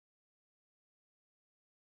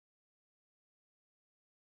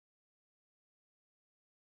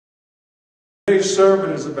Today's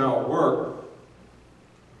sermon is about work.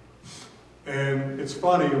 And it's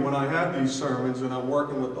funny, when I have these sermons and I'm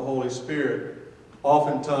working with the Holy Spirit,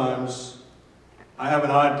 oftentimes I have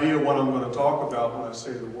an idea what I'm going to talk about when I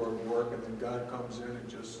say the word work, and then God comes in and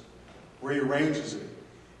just rearranges it.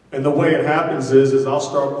 And the way it happens is I'll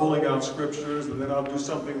start pulling out scriptures, and then I'll do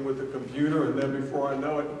something with the computer, and then before I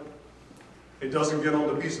know it, it doesn't get on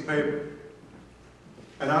the piece of paper.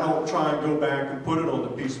 And I don't try and go back and put it on the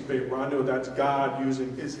piece of paper. I know that's God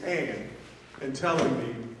using his hand and telling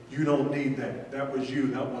me, you don't need that. That was you,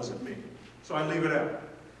 that wasn't me. So I leave it out.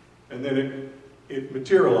 And then it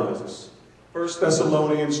materializes. 1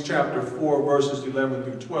 Thessalonians chapter 4, verses 11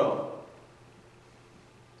 through 12.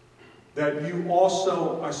 That you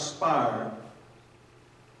also aspire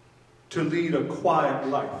to lead a quiet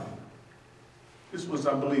life. This was,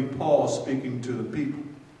 I believe, Paul speaking to the people.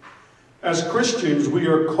 As Christians, we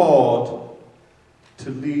are called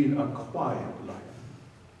to lead a quiet life.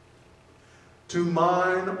 To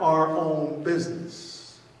mind our own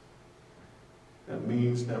business. That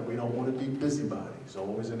means that we don't want to be busybodies,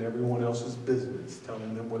 always in everyone else's business,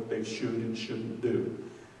 telling them what they should and shouldn't do.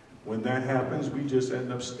 When that happens, we just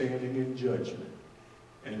end up standing in judgment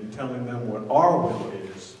and telling them what our will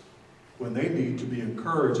is, when they need to be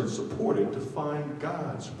encouraged and supported to find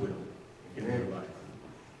God's will in their life.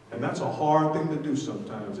 And that's a hard thing to do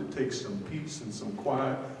sometimes. It takes some peace and some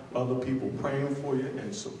quiet, other people praying for you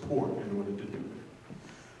and support in order to do that.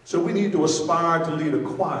 So we need to aspire to lead a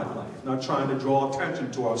quiet life, not trying to draw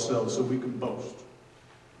attention to ourselves so we can boast.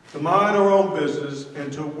 To mind our own business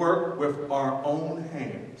and to work with our own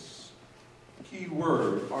hands. Key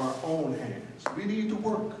word, our own hands. We need to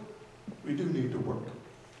work. We do need to work.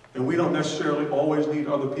 And we don't necessarily always need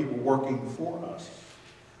other people working for us.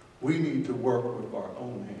 We need to work with our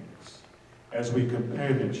own hands as we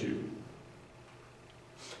companion you.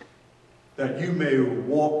 That you may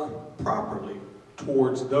walk properly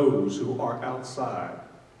towards those who are outside,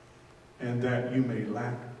 and that you may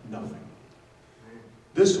lack nothing.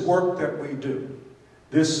 This work that we do,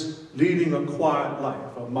 this leading a quiet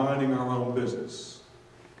life of minding our own business,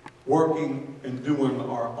 working and doing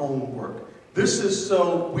our own work, this is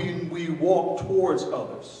so we walk towards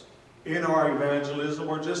others in our evangelism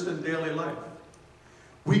or just in daily life.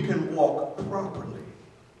 We can walk properly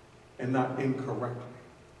and not incorrectly,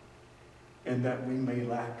 and that we may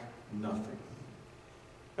lack nothing.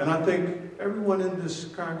 And I think everyone in this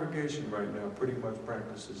congregation right now pretty much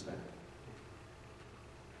practices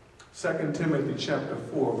that. 2 Timothy chapter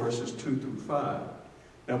 4, verses 2 through 5.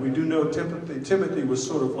 Now we do know Timothy was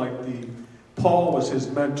sort of like Paul was his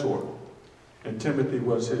mentor, and Timothy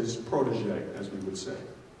was his protege, as we would say.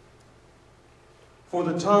 For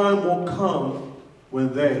the time will come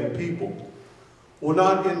when they, people, will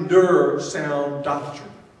not endure sound doctrine.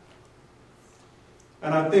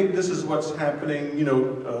 And I think this is what's happening.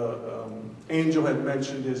 Angel had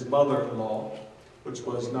mentioned his mother-in-law, which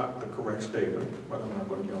was not the correct statement, but I'm not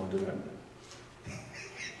going to go into that.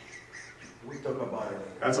 We talk about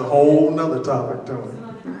it. That's a whole nother topic, Tony.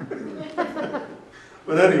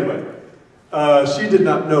 But anyway, she did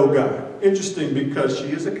not know God. Interesting, because she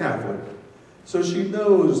is a Catholic. So she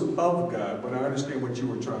knows of God, but I understand what you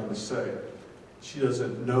were trying to say. She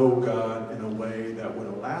doesn't know God in a way that would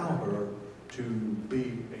allow her to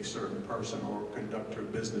be a certain person or conduct her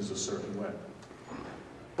business a certain way.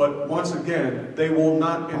 But once again, they will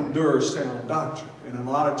not endure sound doctrine. And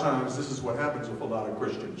a lot of times, this is what happens with a lot of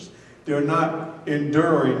Christians. They're not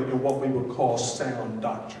enduring in what we would call sound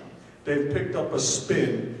doctrine. They've picked up a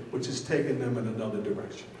spin which has taken them in another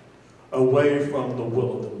direction, away from the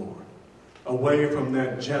will of the Lord, away from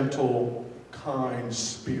that gentle, kind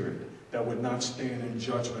spirit that would not stand in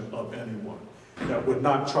judgment of anyone, that would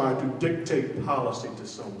not try to dictate policy to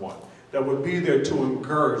someone, that would be there to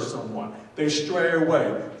encourage someone. They stray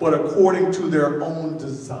away, but according to their own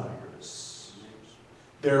desires,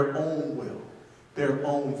 their own will, their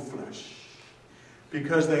own flesh,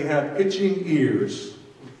 because they have itching ears,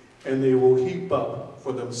 and they will heap up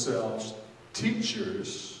for themselves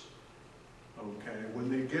teachers. Okay, when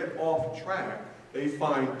they get off track, they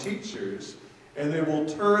find teachers, and they will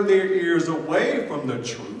turn their ears away from the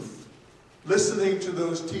truth, listening to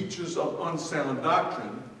those teachers of unsound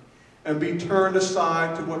doctrine, and be turned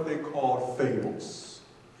aside to what they call fables,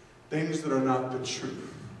 things that are not the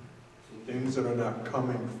truth, things that are not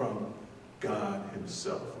coming from God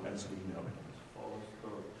himself as we know it.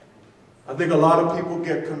 I think a lot of people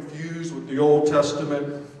get confused with the Old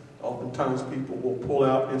Testament. Oftentimes people will pull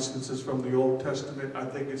out instances from the Old Testament. I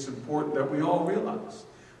think it's important that we all realize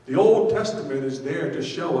the Old Testament is there to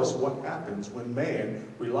show us what happens when man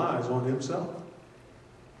relies on himself.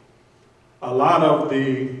 A lot of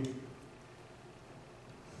the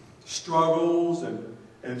struggles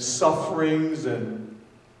and sufferings and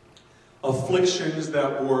afflictions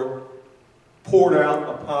that were poured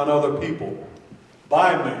out upon other people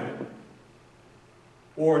by man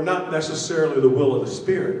were not necessarily the will of the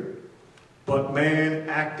Spirit, but man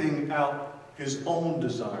acting out his own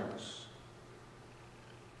desires,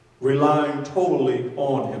 relying totally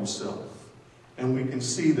on himself. And we can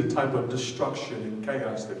see the type of destruction and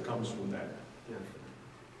chaos that comes from that.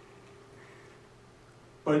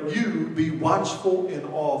 But you be watchful in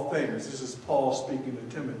all things. This is Paul speaking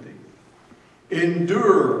to Timothy.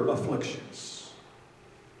 Endure afflictions.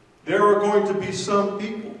 There are going to be some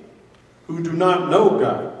people who do not know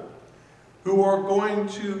God, who are going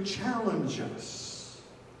to challenge us,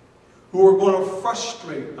 who are going to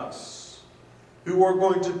frustrate us, who are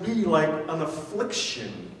going to be like an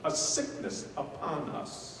affliction, a sickness upon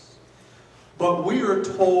us. But we are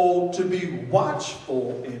told to be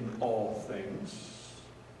watchful in all things.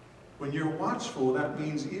 When you're watchful, that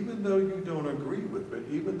means even though you don't agree with it,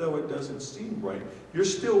 even though it doesn't seem right, you're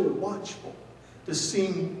still watchful to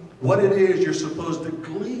see what it is you're supposed to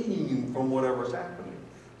glean from whatever's happening.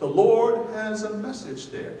 The Lord has a message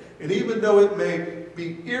there. And even though it may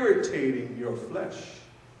be irritating your flesh,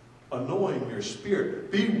 annoying your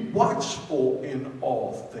spirit, be watchful in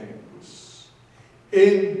all things.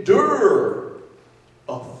 Endure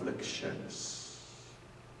afflictions.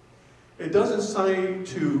 It doesn't say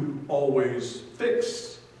to always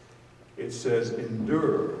fix. It says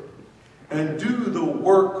endure. And do the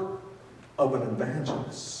work of an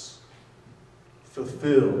evangelist.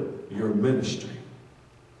 Fulfill your ministry.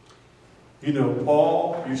 You know,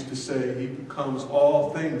 Paul used to say he becomes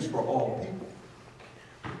all things for all people.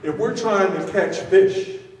 If we're trying to catch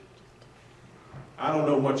fish, I don't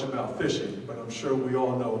know much about fishing, but I'm sure we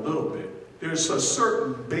all know a little bit. There's a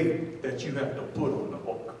certain bait that you have to put on the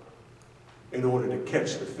hook in order to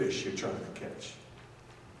catch the fish you're trying to catch.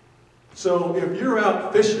 So if you're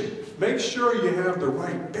out fishing, make sure you have the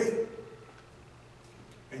right bait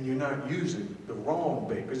and you're not using the wrong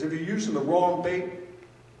bait. Because if you're using the wrong bait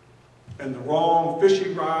and the wrong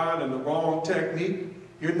fishing rod and the wrong technique,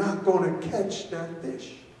 you're not going to catch that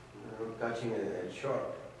fish. You're catching a shark.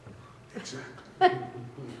 Exactly.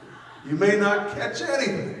 You may not catch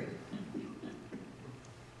anything.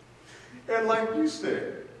 And like you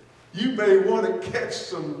said, you may want to catch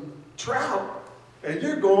some trout and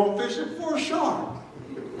you're going fishing for a shark.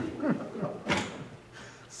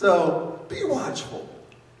 So be watchful.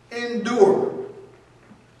 Endure.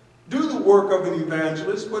 Do the work of an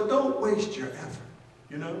evangelist, but don't waste your effort,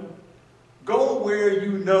 you know. Go where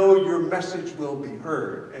you know your message will be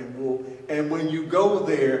heard, and when you go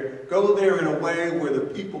there in a way where the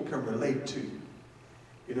people can relate to you.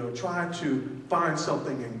 You know, try to find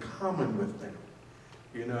something in common with them.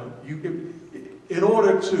 You know, in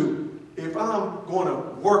order to, if I'm going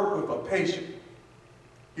to work with a patient,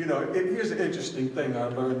 you know, here's an interesting thing I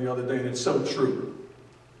learned the other day, and it's so true.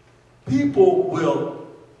 People will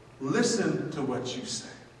listen to what you say.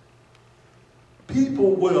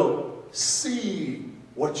 People will see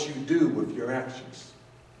what you do with your actions.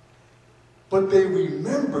 But they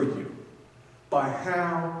remember you by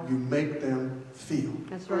how you make them feel.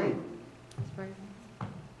 That's right. That's right.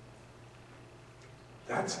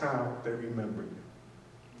 That's how they remember you.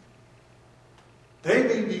 They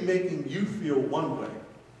may be making you feel one way,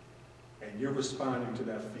 and you're responding to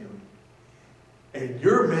that feeling. And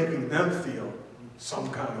you're making them feel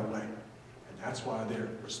some kind of way. And that's why they're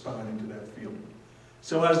responding to that feeling.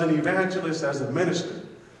 So as an evangelist, as a minister,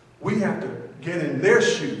 we have to get in their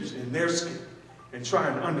shoes, in their skin, and try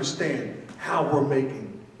and understand how we're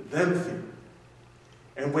making them feel.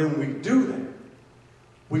 And when we do that,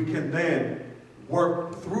 we can then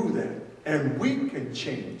work through that, and we can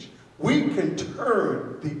change. We can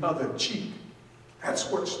turn the other cheek.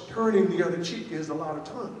 That's what turning the other cheek is a lot of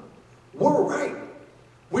time. We're right.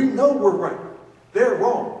 We know we're right. They're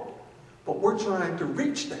wrong. But we're trying to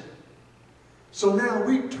reach them. So now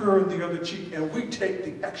we turn the other cheek and we take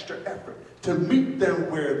the extra effort to meet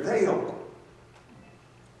them where they are.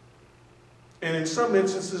 And in some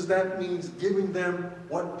instances, that means giving them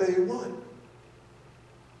what they want.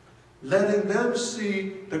 Letting them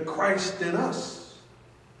see the Christ in us.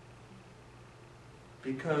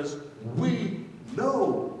 Because we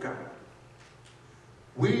know God.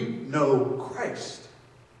 We know Christ.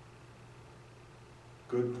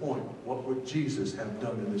 Good point. What would Jesus have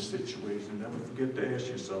done in this situation? Never forget to ask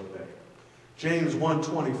yourself that. James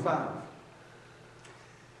 1:25.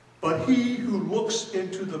 But he who looks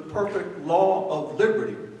into the perfect law of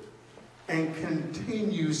liberty and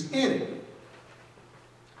continues in it,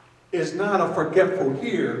 is not a forgetful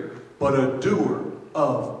hearer, but a doer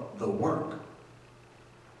of the work.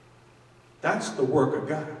 That's the work of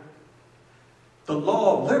God. The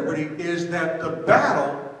law of liberty is that the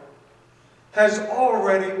battle has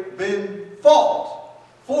already been fought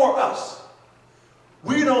for us.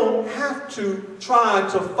 We don't have to try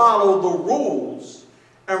to follow the rules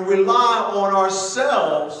and rely on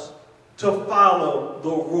ourselves to follow the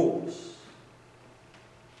rules.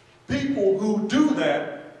 People who do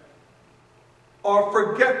that are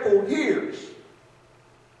forgetful hearers,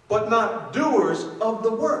 but not doers of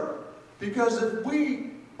the work. Because if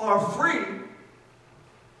we are free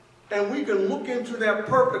and we can look into that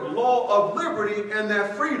perfect law of liberty and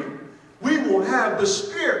that freedom, we will have the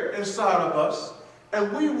Spirit inside of us,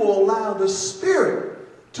 and we will allow the Spirit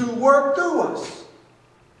to work through us.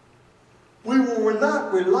 We will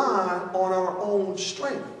not rely on our own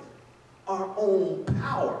strength, our own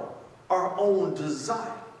power, our own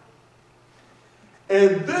desire.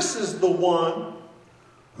 And this is the one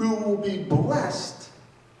who will be blessed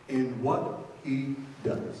in what he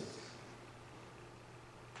does.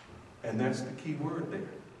 And that's the key word there.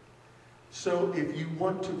 So if you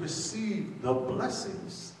want to receive the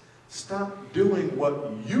blessings, stop doing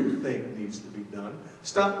what you think needs to be done.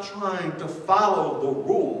 Stop trying to follow the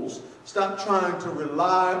rules. Stop trying to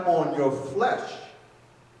rely on your flesh.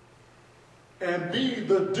 And be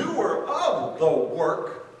the doer of the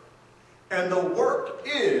work. And the work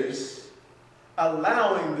is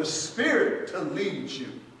allowing the Spirit to lead you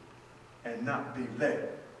and not be led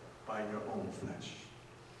by your own flesh.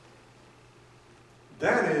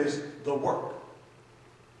 That is the work.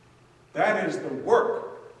 That is the work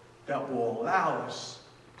that will allow us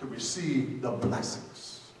to receive the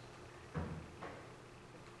blessings.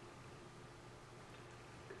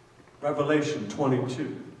 Revelation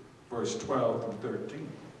 22, verse 12 and 13.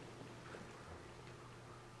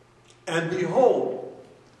 And behold,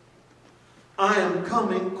 I am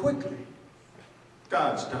coming quickly,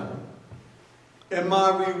 God's time, and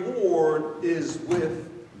my reward is with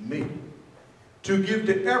me, to give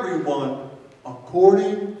to everyone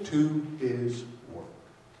according to his work.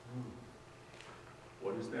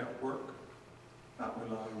 What is that work? Not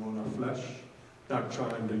relying on our flesh, not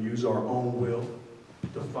trying to use our own will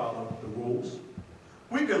to follow the rules.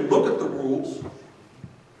 We can look at the rules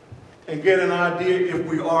and get an idea if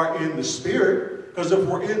we are in the Spirit, because if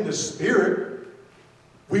we're in the Spirit,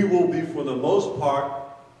 we will be, for the most part,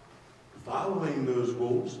 following those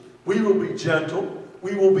rules. We will be gentle.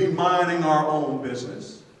 We will be minding our own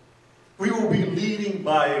business. We will be leading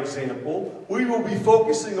by example. We will be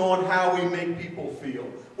focusing on how we make people feel.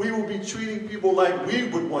 We will be treating people like we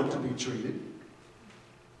would want to be treated.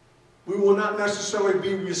 We will not necessarily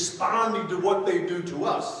be responding to what they do to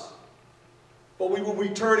us, but we will be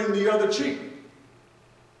turning the other cheek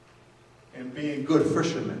and being good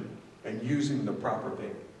fishermen and using the proper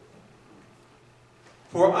bait.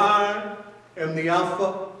 For I am the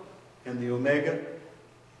Alpha and the Omega,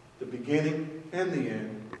 the beginning and the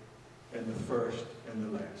end, and the first and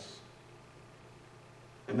the last.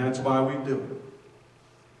 And that's why we do it.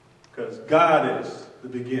 Because God is the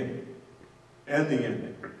beginning and the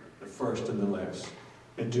ending, the first and the last.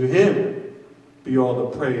 And to him be all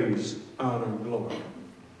the praise, honor, and glory.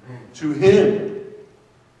 To him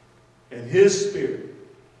and his Spirit,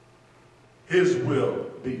 his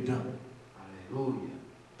will be done. Hallelujah.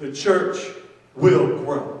 The church will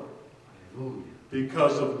grow. Hallelujah.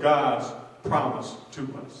 Because of God's promise to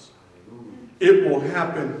us. Hallelujah. It will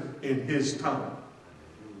happen in his time.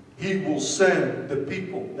 He will send the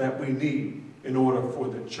people that we need in order for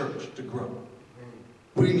the church to grow.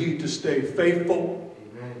 We need to stay faithful.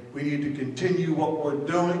 Amen. We need to continue what we're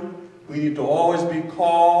doing. We need to always be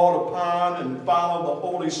called upon and follow the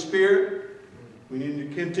Holy Spirit. We need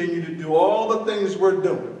to continue to do all the things we're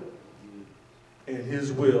doing. And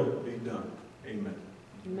his will be done. Amen.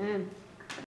 Amen.